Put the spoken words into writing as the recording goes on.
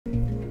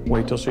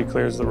Wait till she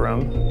clears the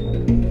room.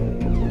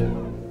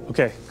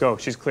 Okay, go.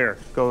 She's clear.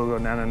 Go, go,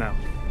 go. Now, now, now.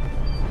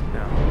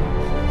 Now.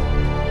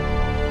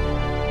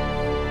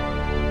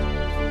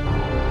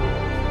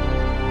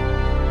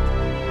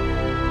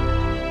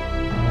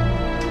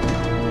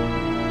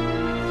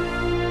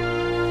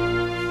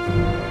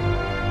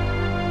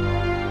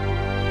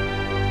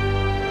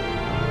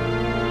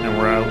 And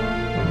we're out.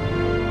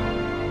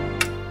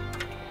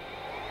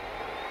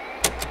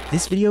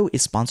 This video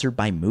is sponsored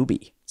by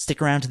Mubi.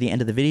 Stick around to the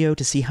end of the video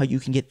to see how you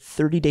can get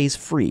 30 days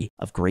free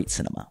of great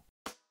cinema.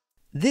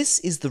 This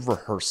is The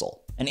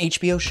Rehearsal, an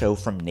HBO show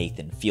from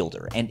Nathan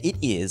Fielder, and it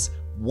is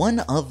one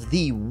of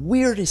the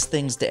weirdest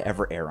things to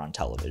ever air on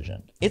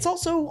television. It's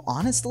also,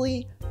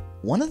 honestly,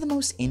 one of the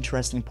most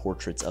interesting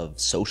portraits of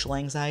social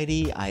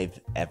anxiety I've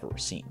ever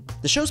seen.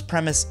 The show's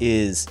premise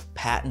is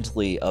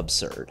patently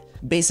absurd.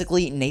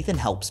 Basically, Nathan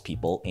helps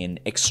people in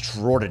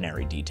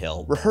extraordinary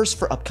detail rehearse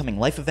for upcoming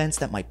life events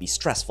that might be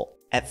stressful.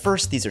 At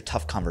first, these are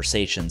tough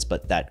conversations,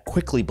 but that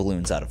quickly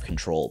balloons out of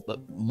control,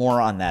 but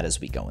more on that as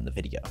we go in the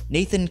video.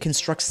 Nathan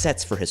constructs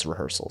sets for his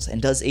rehearsals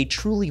and does a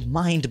truly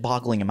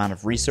mind-boggling amount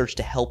of research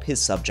to help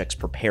his subjects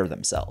prepare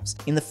themselves.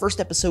 In the first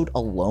episode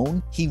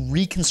alone, he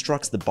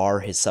reconstructs the bar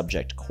his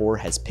subject core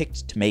has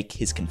picked to make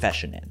his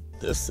confession in.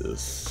 This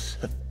is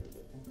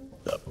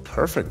the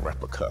perfect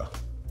replica.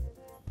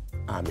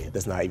 I mean,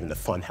 there's not even the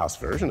funhouse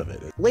version of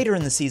it. Later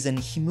in the season,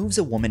 he moves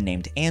a woman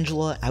named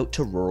Angela out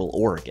to rural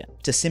Oregon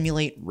to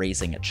simulate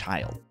raising a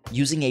child,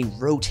 using a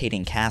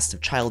rotating cast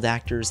of child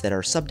actors that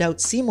are subbed out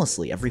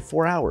seamlessly every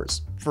 4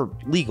 hours for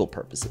legal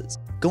purposes,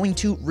 going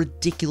to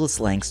ridiculous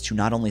lengths to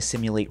not only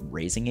simulate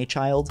raising a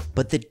child,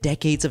 but the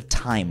decades of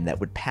time that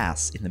would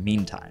pass in the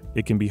meantime.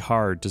 It can be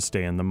hard to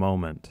stay in the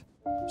moment.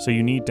 So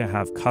you need to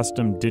have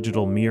custom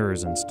digital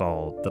mirrors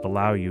installed that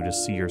allow you to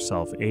see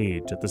yourself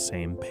age at the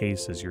same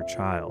pace as your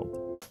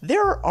child.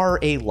 There are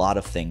a lot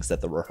of things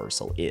that The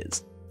Rehearsal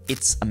is.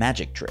 It's a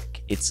magic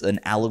trick. It's an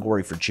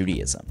allegory for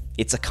Judaism.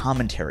 It's a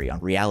commentary on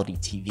reality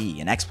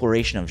TV, an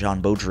exploration of Jean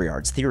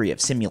Baudrillard's theory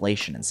of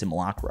simulation and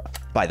simulacra.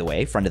 By the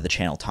way, friend of the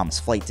channel Thomas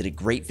Flight did a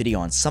great video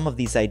on some of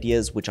these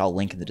ideas, which I'll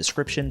link in the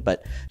description,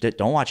 but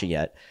don't watch it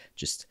yet.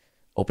 Just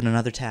open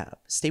another tab.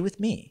 Stay with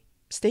me.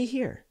 Stay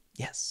here.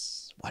 Yes.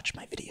 Watch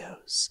my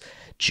videos.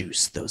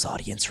 Juice those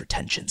audience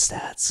retention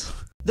stats.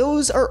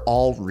 Those are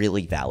all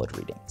really valid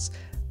readings.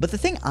 But the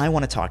thing I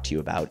want to talk to you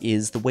about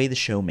is the way the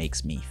show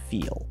makes me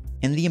feel,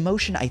 and the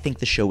emotion I think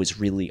the show is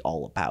really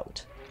all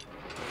about.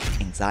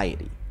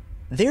 Anxiety.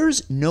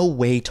 There's no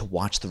way to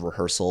watch The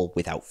Rehearsal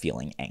without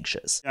feeling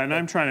anxious. And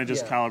I'm trying to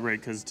just calibrate,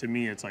 because to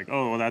me it's like,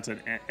 oh, well, that's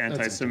an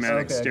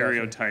anti-Semitic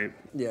stereotype.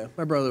 Yeah,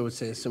 my brother would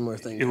say a similar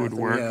thing. It would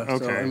work? Yeah.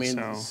 Okay, so, I mean,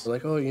 so it's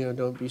like, oh, you know,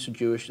 don't be so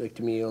Jewish, like,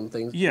 to me on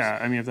things. yeah,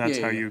 I mean, if that's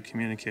Yeah, how yeah. you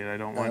communicate, I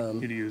don't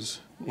want you to use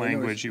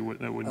language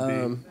that wouldn't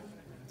be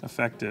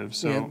effective.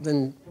 So Yeah,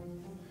 then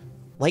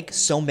Like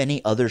so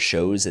many other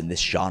shows in this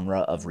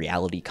genre of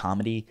reality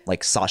comedy,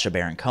 like Sacha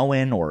Baron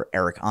Cohen or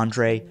Eric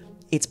Andre,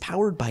 it's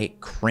powered by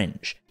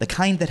cringe, the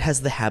kind that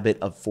has the habit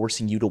of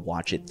forcing you to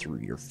watch it through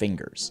your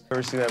fingers.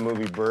 Ever seen that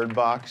movie Bird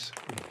Box?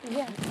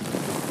 Yeah.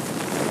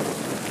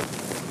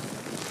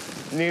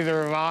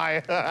 Neither have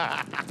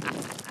I.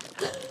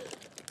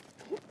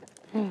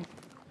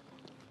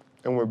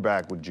 And we're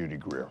back with Judy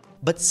Greer.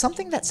 But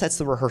something that sets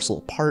The Rehearsal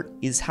apart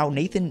is how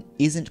Nathan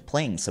isn't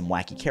playing some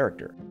wacky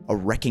character, a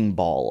wrecking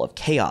ball of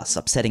chaos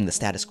upsetting the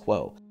status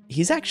quo.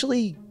 He's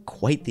actually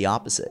quite the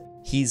opposite.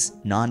 He's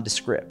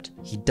nondescript.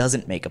 He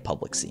doesn't make a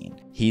public scene.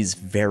 He's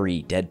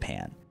very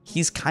deadpan.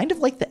 He's kind of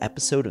like the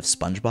episode of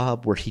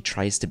SpongeBob where he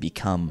tries to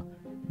become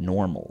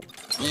normal.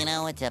 You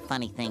know, it's a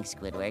funny thing,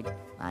 Squidward.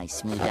 I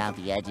smoothed out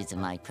the edges of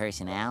my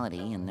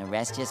personality, and the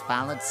rest just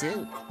followed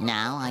suit.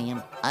 Now I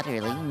am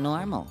utterly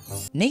normal.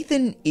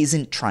 Nathan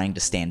isn't trying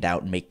to stand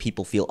out and make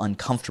people feel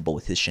uncomfortable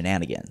with his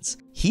shenanigans.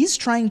 He's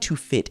trying to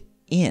fit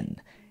in.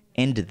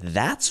 And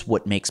that's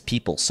what makes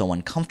people so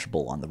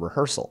uncomfortable on The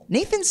Rehearsal.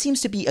 Nathan seems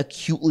to be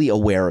acutely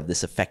aware of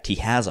this effect he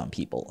has on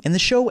people, and the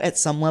show at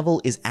some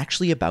level is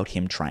actually about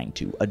him trying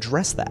to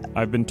address that.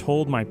 I've been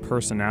told my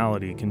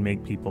personality can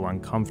make people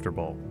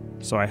uncomfortable,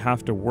 so I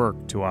have to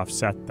work to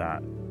offset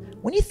that.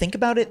 When you think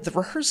about it, The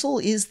Rehearsal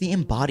is the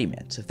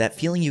embodiment of that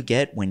feeling you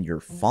get when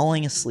you're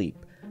falling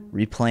asleep,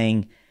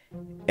 replaying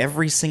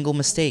every single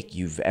mistake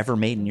you've ever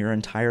made in your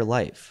entire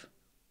life.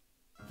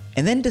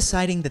 And then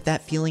deciding that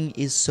that feeling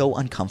is so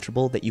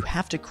uncomfortable that you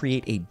have to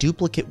create a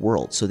duplicate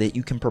world so that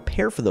you can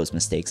prepare for those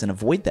mistakes and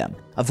avoid them.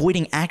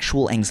 Avoiding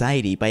actual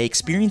anxiety by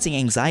experiencing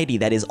anxiety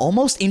that is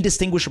almost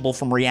indistinguishable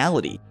from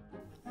reality.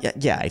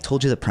 Yeah, I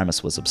told you the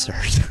premise was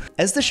absurd.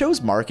 As the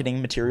show's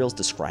marketing materials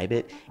describe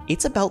it,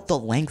 it's about the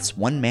lengths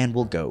one man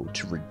will go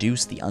to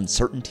reduce the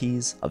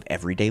uncertainties of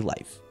everyday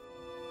life.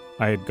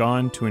 I had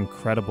gone to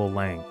incredible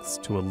lengths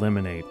to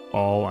eliminate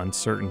all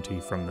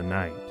uncertainty from the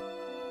night.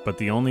 But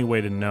the only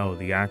way to know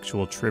the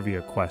actual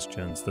trivia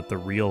questions that the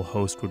real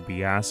host would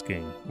be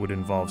asking would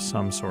involve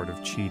some sort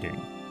of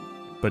cheating.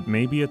 But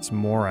maybe it's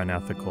more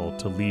unethical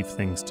to leave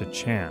things to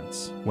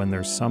chance when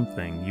there's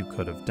something you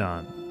could have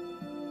done.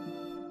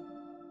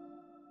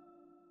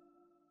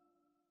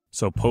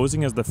 so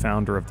posing as the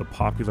founder of the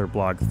popular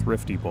blog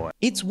Thrifty Boy.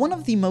 It's one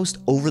of the most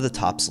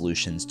over-the-top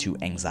solutions to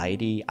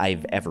anxiety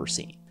I've ever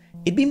seen.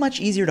 It'd be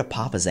much easier to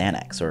pop a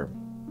Xanax, or,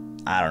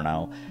 I don't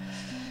know,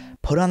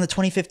 put on the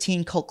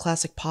 2015 cult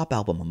classic pop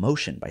album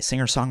Emotion by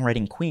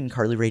singer-songwriting queen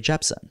Carly Rae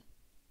Jepsen.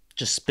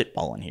 Just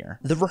spitballing here.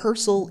 The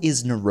Rehearsal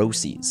is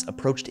neuroses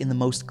approached in the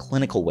most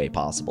clinical way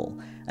possible,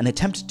 an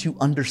attempt to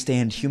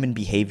understand human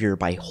behavior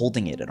by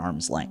holding it at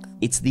arm's length.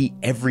 It's the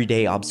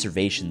everyday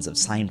observations of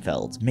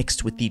Seinfeld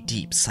mixed with the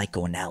deep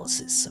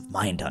psychoanalysis of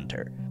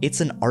Mindhunter.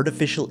 It's an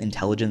artificial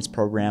intelligence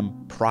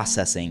program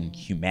processing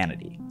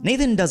humanity.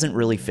 Nathan doesn't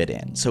really fit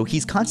in, so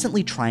he's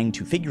constantly trying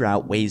to figure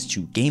out ways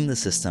to game the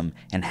system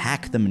and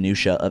hack the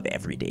minutia of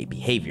everyday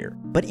behavior.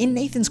 But in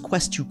Nathan's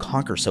quest to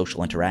conquer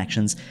social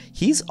interactions,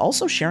 he's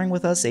also sharing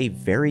with us a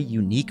very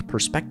unique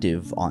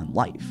perspective on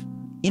life.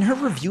 In her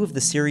review of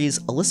the series,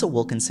 Alyssa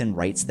Wilkinson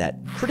writes that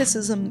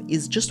criticism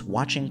is just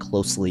watching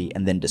closely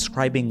and then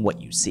describing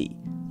what you see.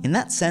 In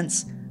that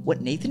sense,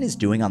 what Nathan is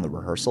doing on The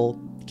Rehearsal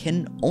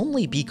can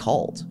only be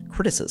called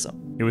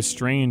criticism. It was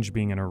strange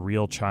being in a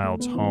real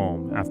child's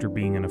home after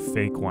being in a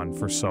fake one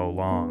for so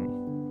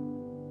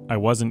long. I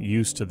wasn't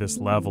used to this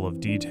level of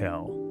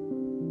detail.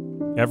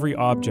 Every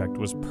object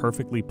was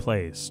perfectly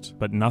placed,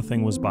 but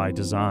nothing was by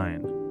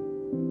design.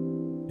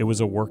 It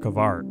was a work of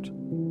art,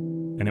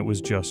 and it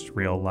was just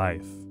real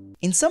life.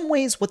 In some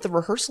ways, what The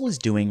Rehearsal is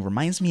doing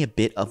reminds me a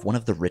bit of one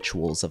of the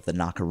rituals of the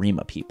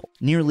Nakarima people.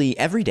 Nearly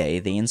every day,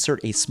 they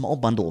insert a small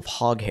bundle of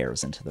hog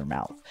hairs into their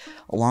mouth,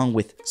 along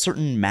with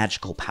certain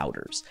magical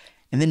powders,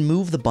 and then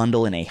move the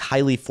bundle in a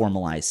highly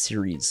formalized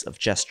series of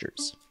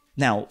gestures.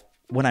 Now,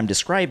 what I'm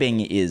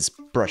describing is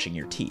brushing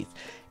your teeth,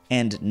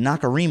 and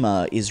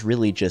Nakarima is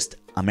really just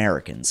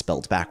American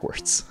spelled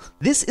backwards.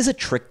 This is a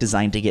trick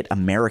designed to get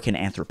American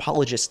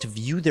anthropologists to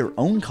view their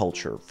own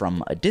culture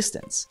from a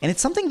distance, and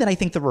it's something that I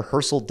think The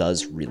Rehearsal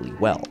does really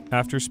well.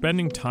 After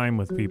spending time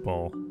with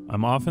people,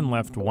 I'm often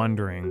left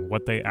wondering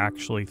what they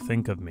actually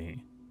think of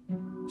me.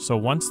 So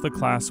once the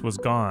class was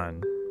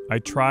gone, I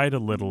tried a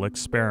little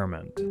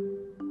experiment.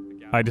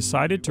 I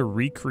decided to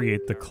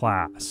recreate the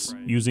class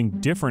using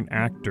different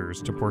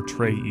actors to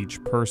portray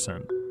each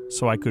person,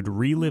 so I could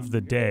relive the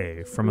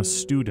day from a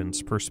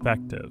student's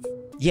perspective.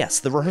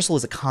 Yes, The Rehearsal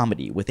is a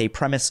comedy with a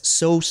premise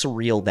so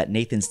surreal that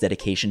Nathan's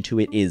dedication to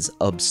it is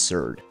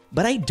absurd.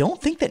 But I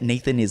don't think that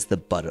Nathan is the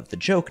butt of the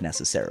joke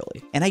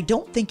necessarily, and I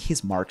don't think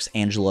his marks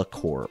Angela,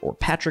 Core, or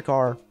Patrick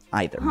are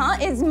either. Huh?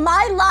 Is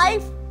my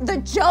life the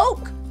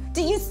joke?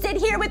 Do you sit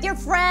here with your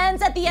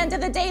friends at the end of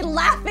the day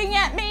laughing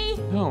at me?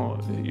 No,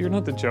 you're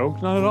not the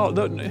joke, not at all.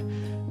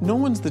 No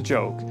one's the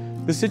joke.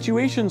 The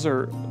situations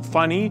are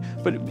funny,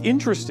 but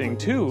interesting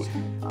too.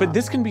 But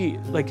this can be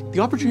like the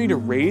opportunity to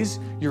raise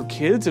your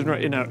kids in a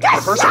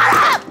rehearsal. Shut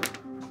up!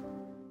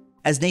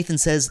 As Nathan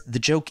says, the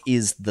joke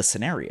is the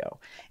scenario,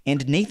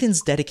 and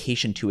Nathan's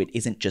dedication to it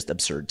isn't just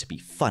absurd to be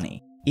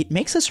funny. It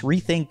makes us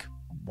rethink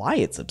why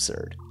it's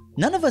absurd.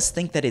 None of us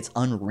think that it's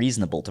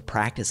unreasonable to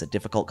practice a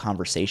difficult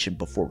conversation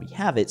before we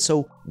have it,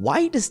 so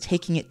why does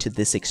taking it to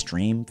this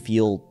extreme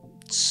feel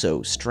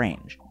so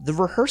strange? The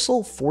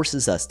Rehearsal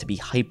forces us to be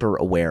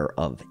hyper-aware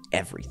of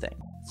everything.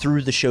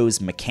 Through the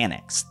show's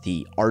mechanics,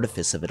 the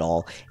artifice of it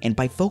all, and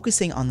by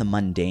focusing on the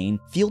mundane,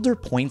 Fielder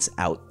points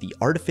out the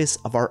artifice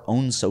of our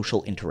own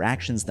social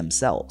interactions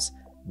themselves.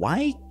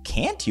 Why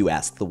can't you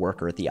ask the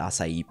worker at the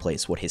acai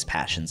place what his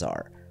passions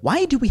are?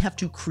 Why do we have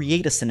to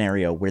create a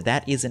scenario where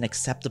that is an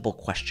acceptable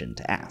question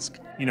to ask?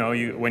 You know,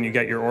 when you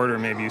get your order,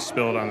 maybe you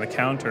spill it on the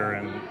counter,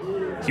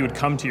 and he would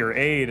come to your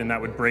aid, and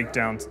that would break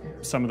down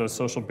some of those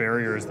social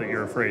barriers that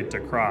you're afraid to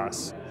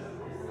cross.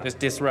 Just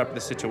disrupt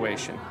the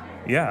situation.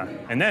 Yeah,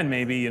 and then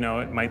maybe,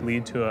 it might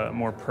lead to a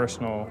more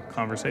personal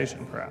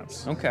conversation,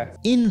 perhaps. Okay.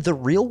 In the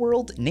real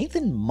world,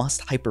 Nathan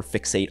must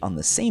hyperfixate on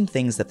the same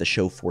things that the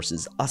show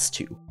forces us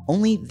to,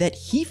 only that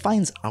he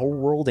finds our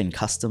world and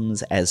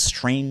customs as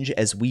strange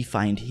as we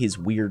find his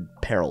weird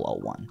parallel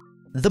one.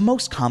 The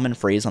most common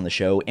phrase on the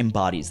show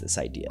embodies this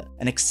idea,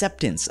 an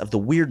acceptance of the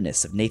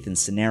weirdness of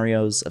Nathan's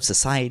scenarios, of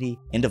society,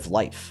 and of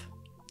life,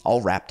 all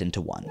wrapped into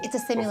one. It's a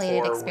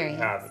simulated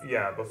experience.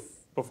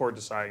 Before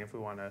deciding if we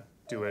want to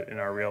do it in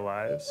our real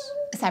lives.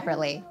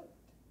 Separately.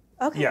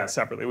 Okay. Yeah,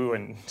 separately. We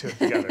wouldn't do it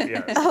together,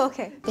 yes. Oh,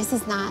 okay. This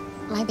is not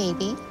my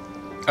baby.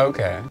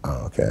 Okay.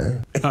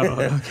 Okay. Oh,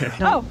 okay.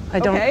 Oh, I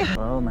don't. Okay.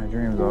 Well, my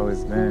dream's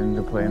always been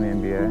to play in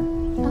the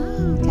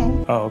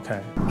NBA. Oh,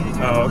 okay.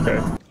 Oh,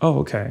 okay. Oh,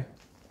 okay.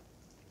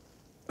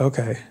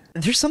 Okay.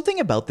 There's something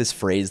about this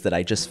phrase that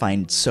I just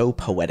find so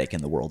poetic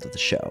in the world of the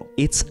show.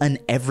 It's an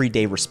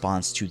everyday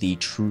response to the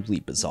truly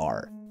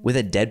bizarre, with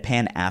a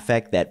deadpan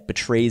affect that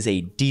betrays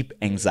a deep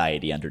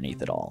anxiety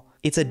underneath it all.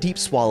 It's a deep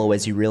swallow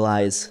as you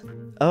realize,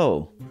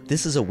 oh,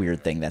 this is a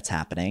weird thing that's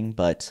happening,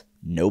 but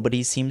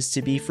nobody seems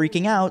to be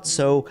freaking out,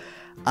 so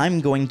I'm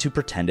going to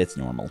pretend it's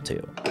normal too.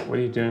 What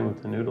are you doing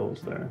with the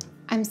noodles there?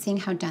 I'm seeing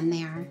how done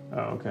they are.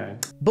 Oh, okay.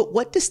 But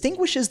what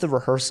distinguishes The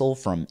Rehearsal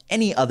from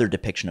any other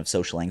depiction of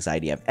social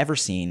anxiety I've ever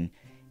seen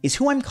is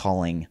who I'm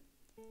calling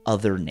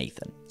other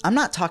Nathan. I'm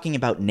not talking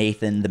about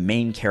Nathan, the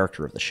main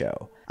character of the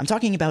show. I'm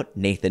talking about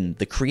Nathan,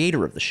 the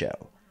creator of the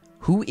show,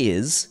 who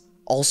is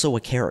also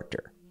a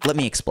character. Let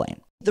me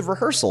explain. The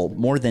Rehearsal,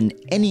 more than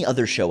any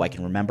other show I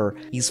can remember,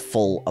 is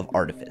full of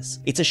artifice.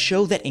 It's a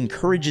show that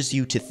encourages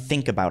you to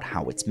think about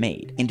how it's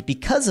made. And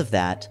because of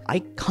that, I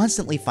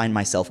constantly find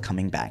myself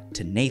coming back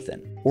to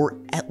Nathan, or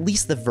at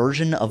least the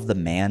version of the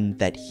man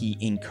that he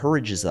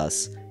encourages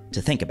us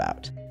to think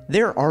about.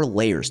 There are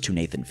layers to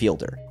Nathan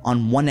Fielder.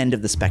 On one end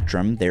of the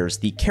spectrum, there's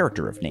the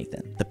character of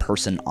Nathan, the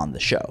person on the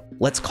show.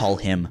 Let's call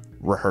him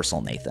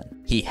Rehearsal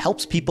Nathan. He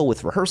helps people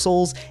with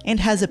rehearsals and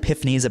has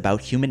epiphanies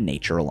about human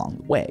nature along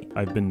the way.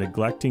 I've been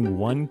neglecting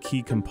one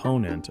key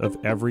component of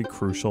every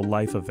crucial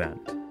life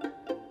event: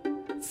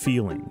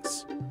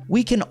 feelings.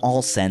 We can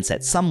all sense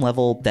at some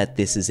level that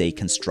this is a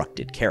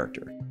constructed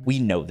character. We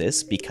know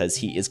this because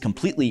he is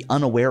completely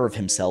unaware of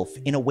himself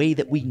in a way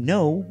that we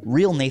know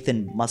real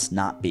Nathan must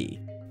not be,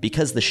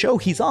 because the show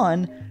he's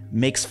on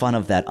makes fun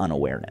of that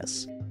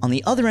unawareness. On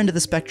the other end of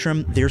the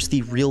spectrum, there's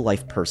the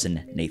real-life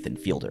person Nathan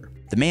Fielder,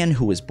 the man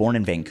who was born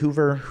in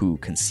Vancouver, who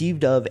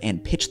conceived of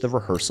and pitched The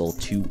Rehearsal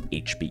to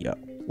HBO.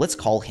 Let's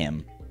call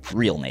him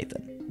Real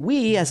Nathan.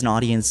 We, as an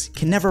audience,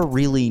 can never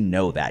really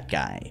know that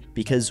guy,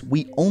 because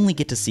we only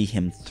get to see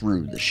him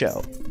through the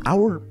show.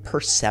 Our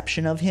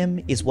perception of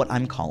him is what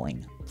I'm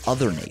calling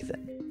Other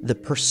Nathan, the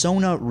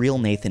persona Real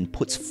Nathan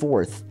puts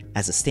forth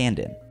as a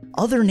stand-in.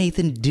 Other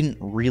Nathan didn't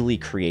really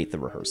create The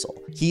Rehearsal.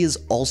 He is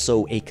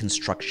also a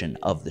construction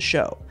of the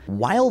show.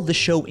 While the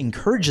show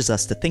encourages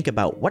us to think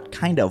about what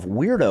kind of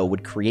weirdo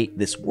would create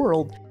this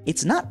world,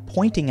 it's not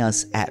pointing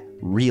us at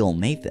Real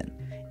Nathan.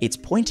 It's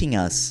pointing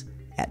us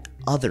at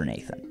Other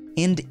Nathan.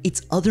 And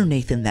it's Other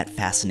Nathan that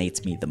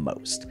fascinates me the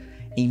most.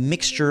 A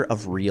mixture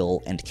of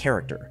real and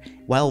character.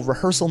 While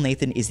Rehearsal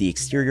Nathan is the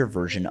exterior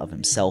version of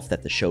himself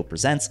that the show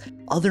presents,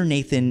 Other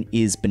Nathan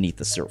is beneath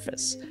the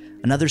surface.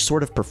 Another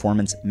sort of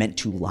performance meant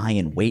to lie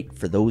in wait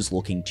for those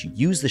looking to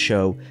use the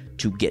show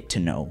to get to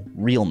know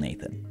Real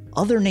Nathan.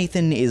 Other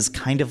Nathan is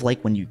kind of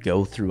like when you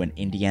go through an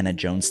Indiana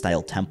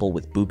Jones-style temple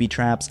with booby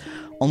traps,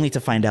 only to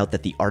find out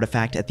that the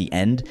artifact at the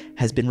end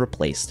has been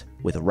replaced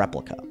with a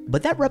replica.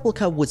 But that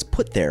replica was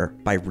put there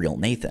by Real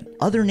Nathan.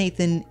 Other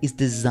Nathan is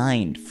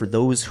designed for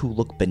those who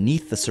look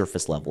beneath the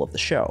surface level of the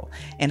show,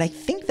 and I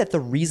think that the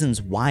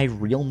reasons why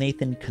Real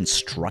Nathan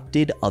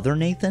constructed Other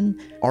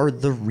Nathan are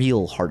the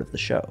real heart of the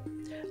show.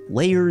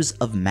 Layers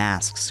of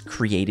masks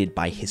created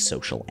by his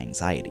social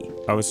anxiety.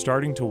 I was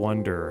starting to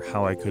wonder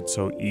how I could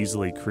so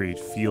easily create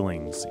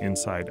feelings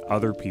inside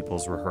other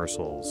people's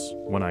rehearsals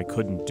when I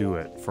couldn't do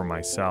it for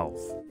myself.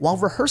 While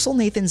Rehearsal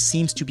Nathan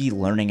seems to be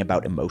learning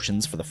about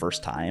emotions for the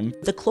first time,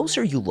 the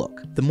closer you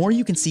look, the more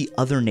you can see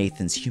Other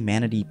Nathan's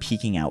humanity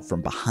peeking out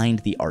from behind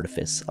the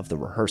artifice of The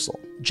Rehearsal.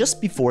 Just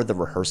before The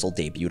Rehearsal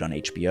debuted on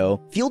HBO,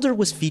 Fielder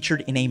was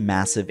featured in a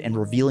massive and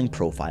revealing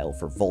profile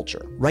for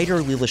Vulture. Writer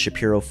Leela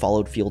Shapiro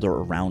followed Fielder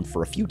around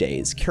for a few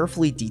days,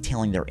 carefully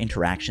detailing their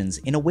interactions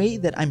in a way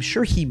that I'm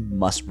sure he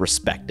must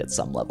respect at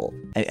some level.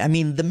 I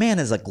mean, the man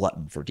is a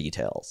glutton for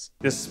details.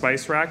 This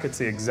spice rack, it's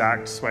the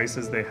exact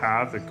spices they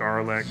have, the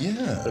garlic,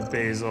 the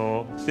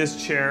basil.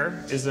 This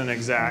chair is an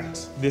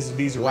exact,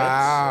 these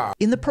ribs.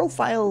 In the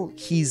profile,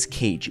 he's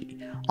cagey,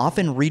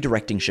 often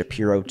redirecting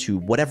Shapiro to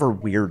whatever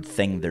weird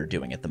thing they're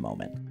doing at the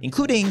moment,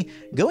 including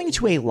going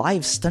to a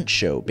live stunt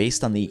show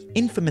based on the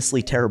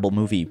infamously terrible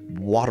movie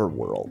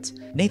Waterworld.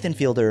 Nathan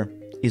Fielder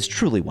is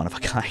truly one of a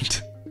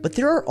kind. But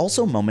there are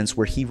also moments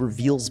where he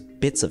reveals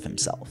bits of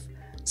himself,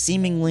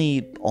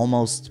 seemingly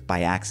almost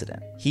by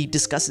accident. He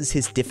discusses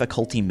his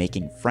difficulty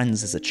making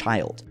friends as a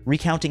child,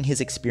 recounting his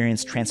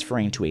experience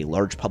transferring to a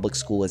large public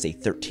school as a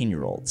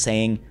 13-year-old,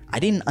 saying, "I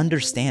didn't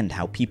understand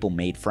how people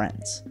made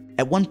friends."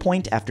 At one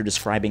point, after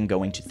describing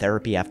going to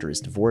therapy after his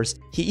divorce,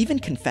 he even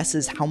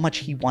confesses how much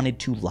he wanted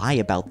to lie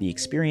about the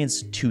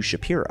experience to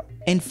Shapiro.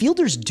 And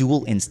Fielder's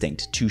dual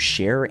instinct to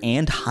share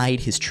and hide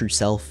his true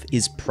self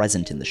is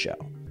present in the show.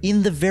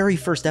 In the very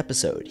first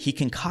episode, he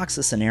concocts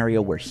a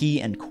scenario where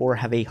he and Core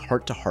have a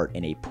heart-to-heart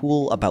in a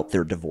pool about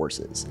their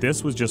divorces.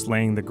 This was just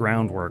laying the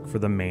groundwork for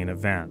the main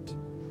event,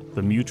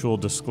 the mutual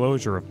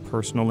disclosure of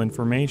personal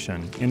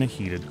information in a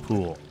heated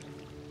pool.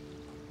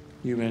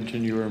 You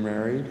mentioned you were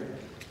married?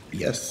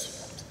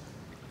 Yes.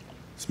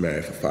 I was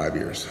married for 5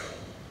 years.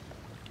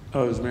 I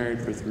was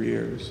married for 3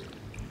 years.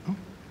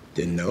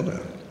 Didn't know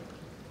that.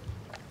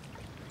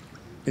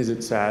 Is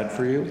it sad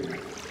for you?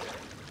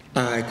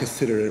 I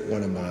consider it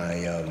one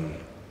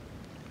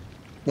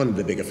of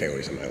the bigger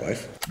failures in my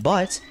life.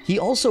 But he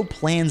also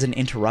plans an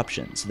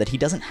interruption so that he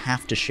doesn't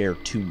have to share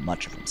too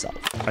much of himself.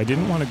 I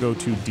didn't want to go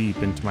too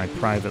deep into my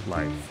private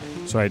life,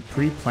 so I had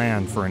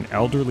pre-planned for an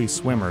elderly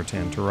swimmer to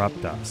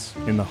interrupt us,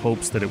 in the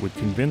hopes that it would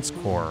convince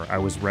Core I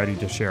was ready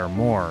to share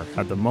more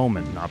had the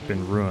moment not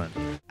been ruined.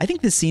 I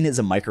think this scene is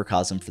a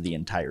microcosm for the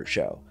entire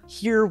show.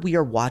 Here we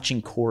are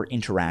watching Core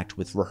interact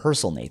with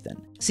Rehearsal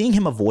Nathan, seeing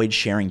him avoid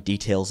sharing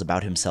details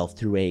about himself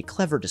through a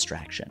clever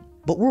distraction.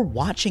 But we're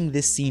watching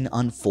this scene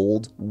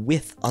unfold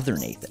with other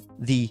Nathan,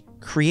 the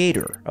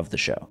creator of the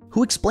show,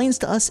 who explains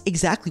to us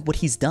exactly what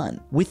he's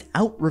done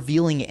without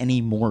revealing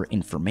any more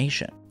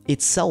information.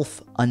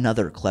 Itself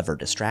another clever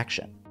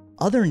distraction.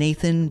 Other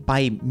Nathan,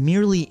 by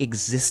merely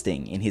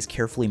existing in his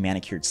carefully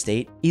manicured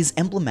state, is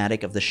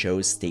emblematic of the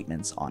show's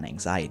statements on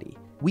anxiety.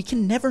 We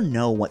can never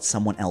know what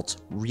someone else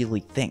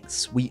really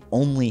thinks. We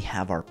only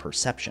have our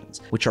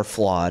perceptions, which are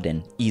flawed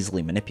and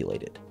easily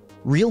manipulated.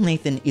 Real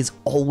Nathan is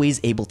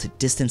always able to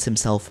distance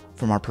himself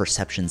from our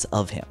perceptions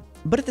of him.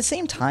 But at the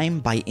same time,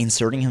 by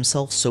inserting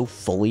himself so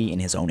fully in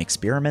his own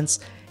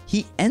experiments,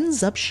 he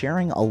ends up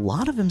sharing a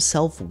lot of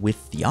himself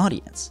with the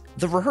audience.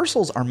 The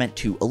rehearsals are meant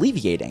to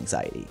alleviate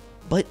anxiety,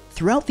 but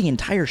throughout the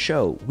entire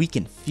show, we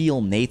can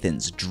feel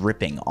Nathan's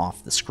dripping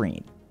off the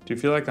screen. Do you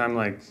feel like I'm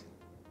like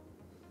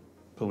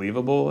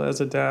believable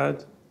as a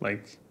dad?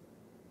 Like,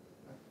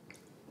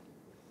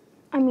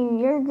 I mean,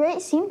 you're a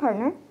great scene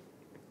partner.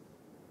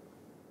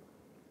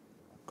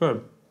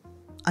 good.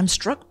 I'm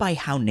struck by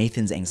how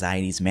Nathan's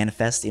anxieties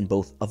manifest in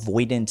both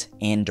avoidant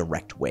and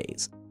direct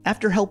ways.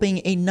 After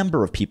helping a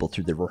number of people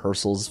through the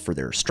rehearsals for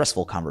their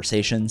stressful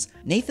conversations,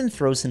 Nathan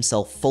throws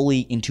himself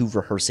fully into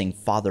rehearsing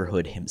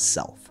fatherhood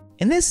himself.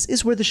 And this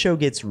is where the show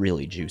gets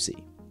really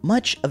juicy.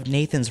 Much of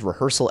Nathan's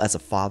rehearsal as a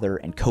father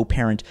and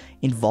co-parent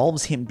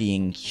involves him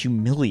being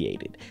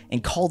humiliated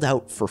and called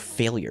out for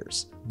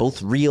failures,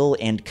 both real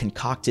and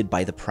concocted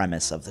by the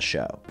premise of the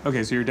show.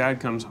 Okay, so your dad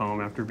comes home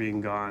after being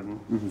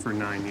gone for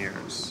 9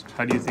 years.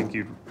 How do you think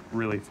you'd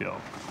really feel?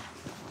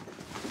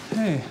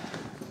 Hey.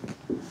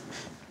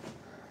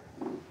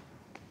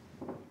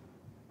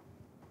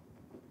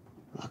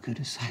 Look who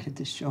decided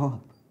to show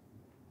up.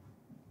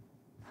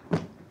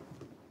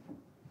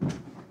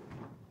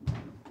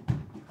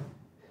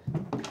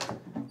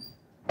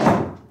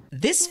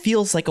 This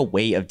feels like a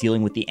way of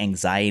dealing with the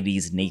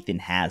anxieties Nathan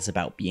has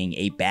about being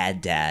a bad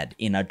dad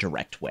in a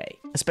direct way,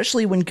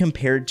 especially when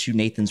compared to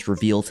Nathan's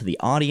reveal to the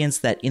audience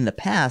that in the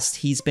past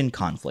he's been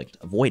conflict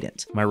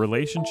avoidant. My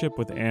relationship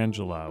with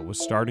Angela was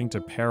starting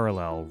to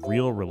parallel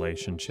real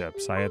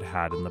relationships I had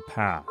had in the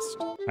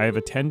past. I have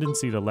a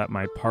tendency to let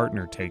my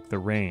partner take the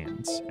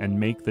reins and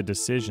make the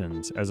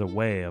decisions as a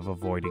way of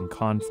avoiding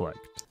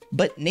conflict.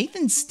 But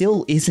Nathan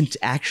still isn't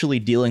actually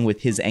dealing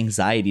with his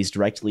anxieties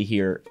directly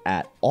here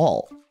at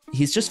all.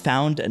 He's just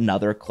found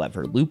another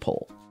clever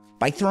loophole.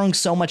 By throwing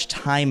so much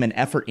time and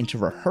effort into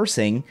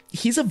rehearsing,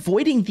 he's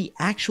avoiding the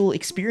actual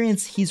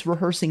experience he's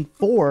rehearsing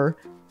for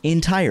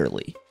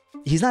entirely.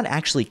 He's not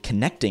actually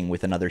connecting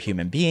with another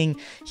human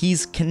being,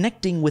 he's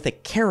connecting with a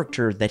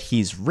character that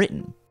he's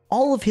written.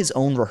 All of his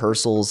own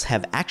rehearsals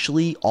have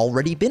actually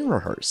already been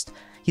rehearsed.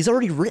 He's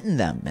already written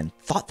them and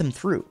thought them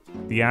through.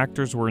 The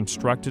actors were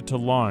instructed to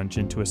launch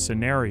into a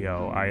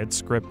scenario I had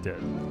scripted.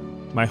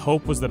 My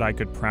hope was that I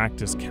could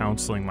practice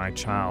counseling my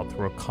child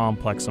through a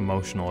complex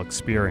emotional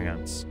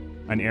experience,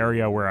 an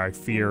area where I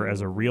fear as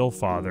a real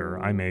father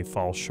I may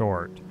fall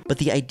short. But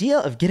the idea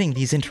of getting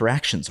these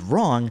interactions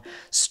wrong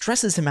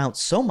stresses him out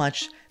so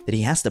much that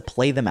he has to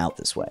play them out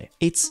this way.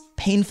 It's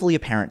painfully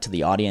apparent to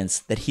the audience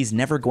that he's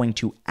never going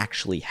to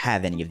actually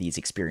have any of these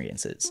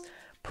experiences,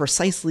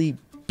 precisely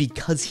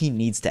because he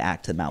needs to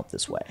act them out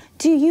this way.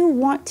 Do you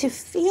want to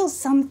feel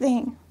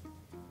something?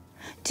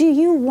 Do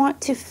you want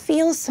to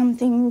feel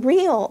something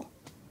real?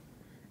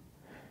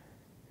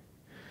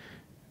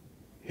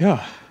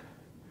 Yeah.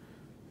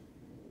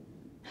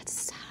 That's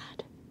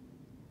sad.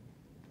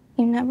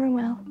 You never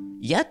will.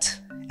 Yet,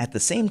 at the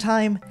same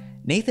time,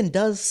 Nathan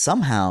does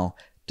somehow,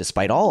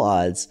 despite all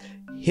odds,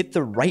 hit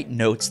the right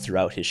notes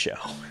throughout his show,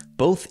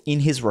 both in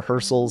his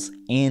rehearsals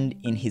and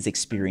in his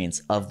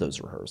experience of those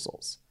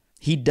rehearsals.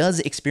 He does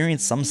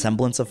experience some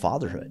semblance of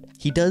fatherhood.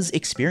 He does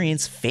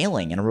experience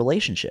failing in a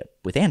relationship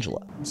with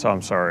Angela. So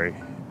I'm sorry.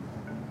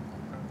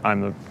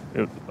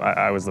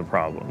 I was the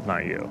problem,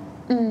 not you.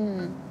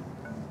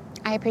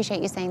 I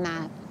appreciate you saying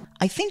that.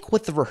 I think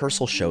what the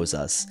rehearsal shows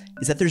us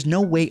is that there's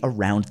no way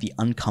around the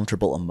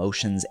uncomfortable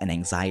emotions and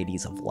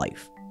anxieties of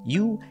life.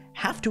 You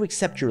have to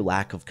accept your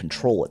lack of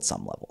control at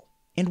some level.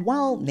 And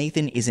while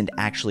Nathan isn't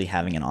actually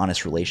having an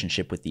honest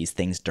relationship with these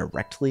things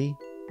directly,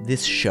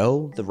 this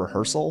show, the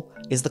rehearsal,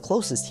 is the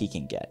closest he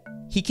can get.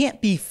 He can't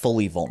be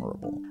fully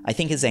vulnerable. I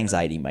think his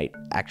anxiety might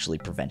actually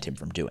prevent him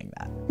from doing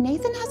that.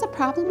 Nathan has a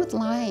problem with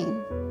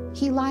lying.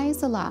 He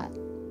lies a lot.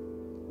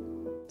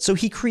 So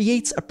he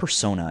creates a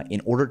persona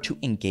in order to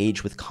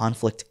engage with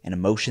conflict and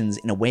emotions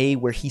in a way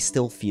where he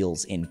still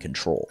feels in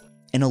control.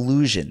 An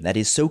illusion that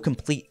is so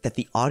complete that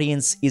the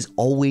audience is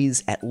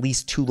always at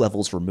least 2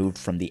 levels removed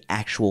from the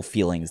actual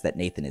feelings that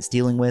Nathan is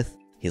dealing with,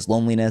 his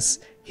loneliness,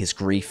 his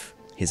grief,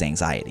 his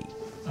anxiety.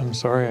 I'm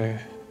sorry,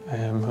 I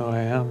am who I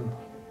am.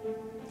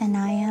 And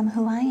I am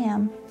who I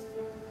am.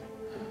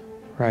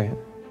 Right.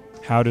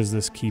 How does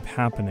this keep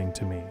happening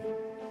to me?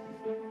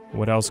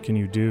 What else can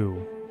you do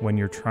when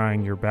you're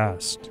trying your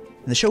best?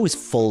 And the show is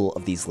full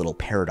of these little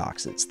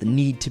paradoxes, the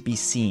need to be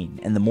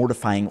seen and the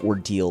mortifying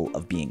ordeal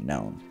of being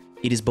known.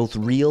 It is both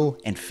real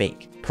and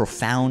fake,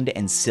 profound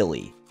and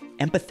silly,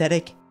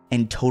 empathetic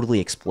and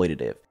totally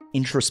exploitative,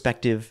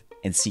 introspective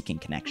and seeking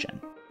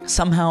connection.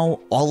 Somehow,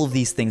 all of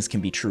these things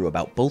can be true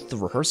about both The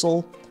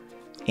Rehearsal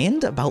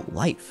and about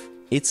life.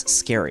 It's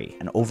scary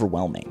and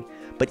overwhelming,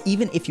 but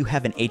even if you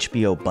have an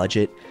HBO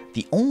budget,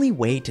 the only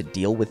way to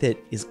deal with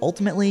it is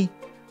ultimately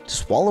to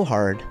swallow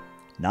hard,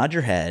 nod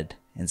your head,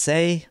 and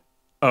say,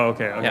 oh,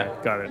 okay,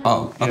 got it.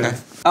 Oh, okay. Yeah.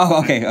 Oh,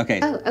 okay.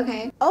 Oh,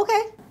 okay.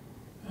 Okay.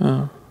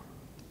 Oh.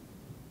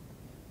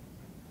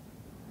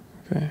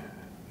 Okay.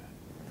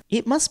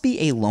 It must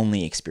be a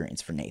lonely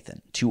experience for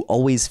Nathan to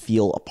always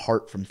feel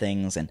apart from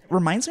things, and it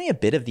reminds me a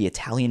bit of the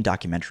Italian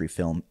documentary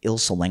film Il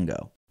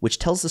Solengo, which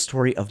tells the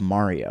story of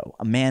Mario,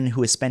 a man who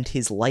has spent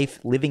his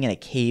life living in a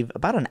cave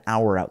about an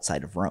hour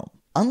outside of Rome.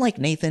 Unlike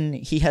Nathan,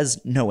 he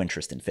has no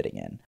interest in fitting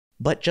in.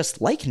 But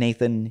just like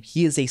Nathan,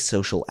 he is a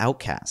social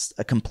outcast,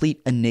 a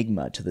complete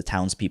enigma to the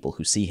townspeople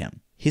who see him.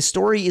 His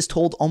story is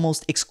told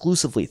almost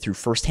exclusively through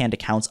first-hand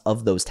accounts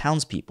of those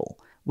townspeople,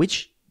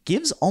 which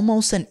gives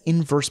almost an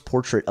inverse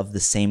portrait of the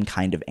same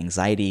kind of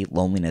anxiety,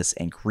 loneliness,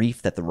 and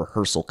grief that The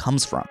Rehearsal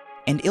comes from.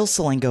 And Il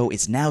Solengo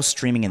is now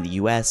streaming in the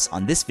US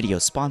on this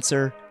video's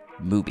sponsor,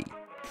 Mubi.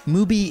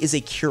 Mubi is a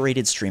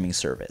curated streaming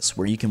service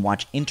where you can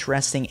watch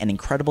interesting and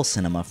incredible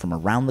cinema from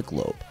around the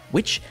globe,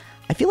 which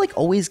I feel like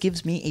always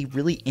gives me a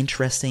really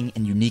interesting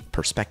and unique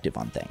perspective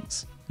on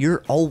things.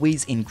 You're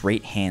always in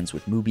great hands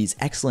with Mubi's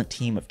excellent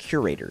team of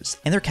curators,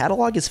 and their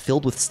catalog is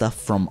filled with stuff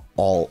from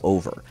all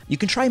over. You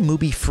can try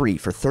Mubi free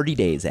for 30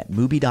 days at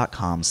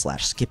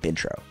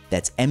mubi.com/skipintro.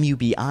 That's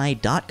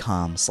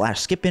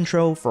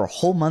mubi.com/skipintro for a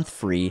whole month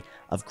free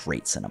of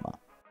great cinema.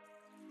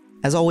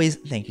 As always,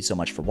 thank you so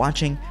much for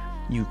watching.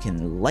 You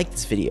can like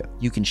this video,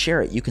 you can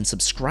share it, you can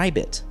subscribe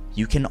it.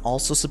 You can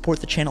also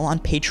support the channel on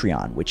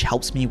Patreon, which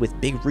helps me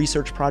with big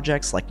research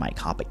projects like my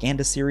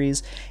Propaganda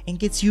series and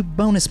gets you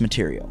bonus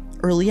material,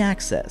 early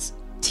access,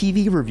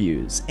 TV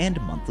reviews, and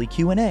monthly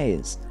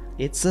Q&As.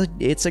 It's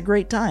a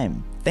great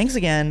time. Thanks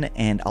again,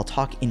 and I'll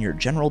talk in your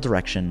general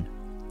direction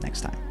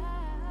next time.